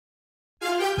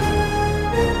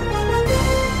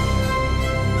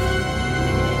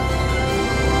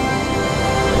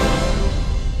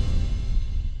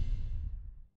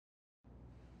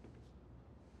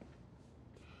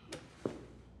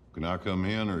I come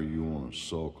in, or you want to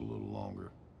sulk a little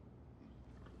longer?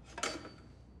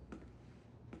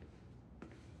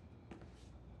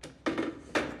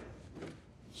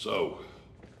 So,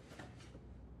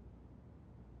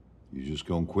 you just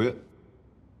gonna quit? Is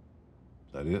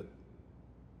that it?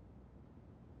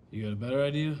 You got a better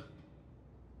idea?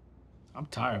 I'm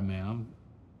tired, man.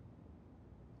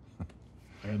 I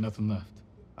got nothing left.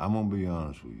 I'm gonna be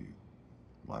honest with you,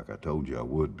 like I told you I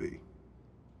would be.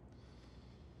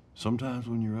 Sometimes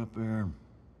when you're up there,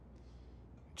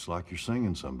 it's like you're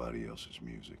singing somebody else's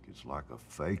music. It's like a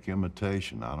fake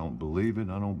imitation. I don't believe it,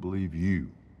 I don't believe you.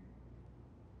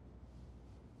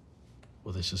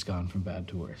 Well, this has gone from bad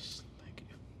to worse. Thank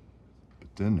you.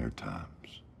 But then there are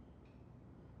times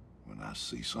when I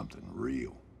see something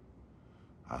real.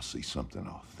 I see something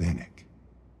authentic.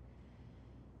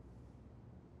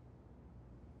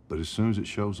 But as soon as it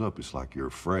shows up, it's like you're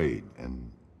afraid,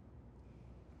 and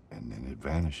then it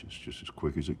vanishes just as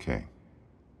quick as it came.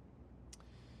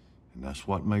 And that's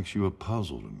what makes you a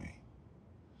puzzle to me.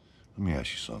 Let me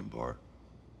ask you something, Bart.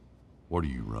 What are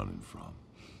you running from?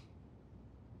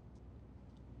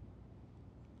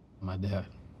 My dad.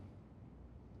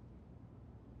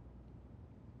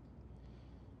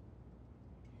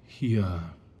 He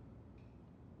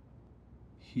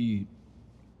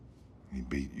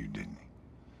beat you, didn't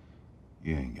he?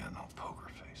 You ain't got no poker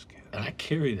face, kid. And I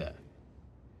carry that.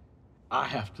 I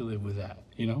have to live with that,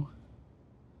 you know?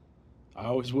 I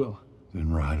always will.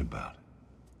 Then write about it.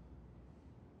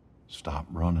 Stop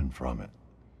running from it.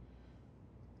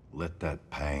 Let that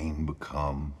pain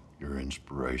become your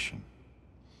inspiration.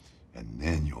 And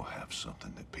then you'll have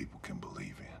something that people can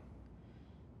believe in.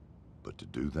 But to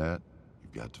do that,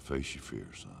 you've got to face your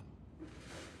fears, son.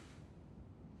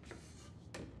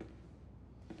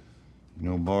 You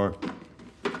know, Bart,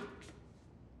 I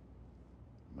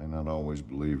may not always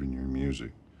believe in your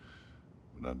music,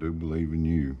 but I do believe in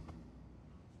you. You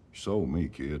sold me,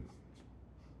 kid.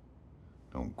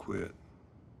 Don't quit.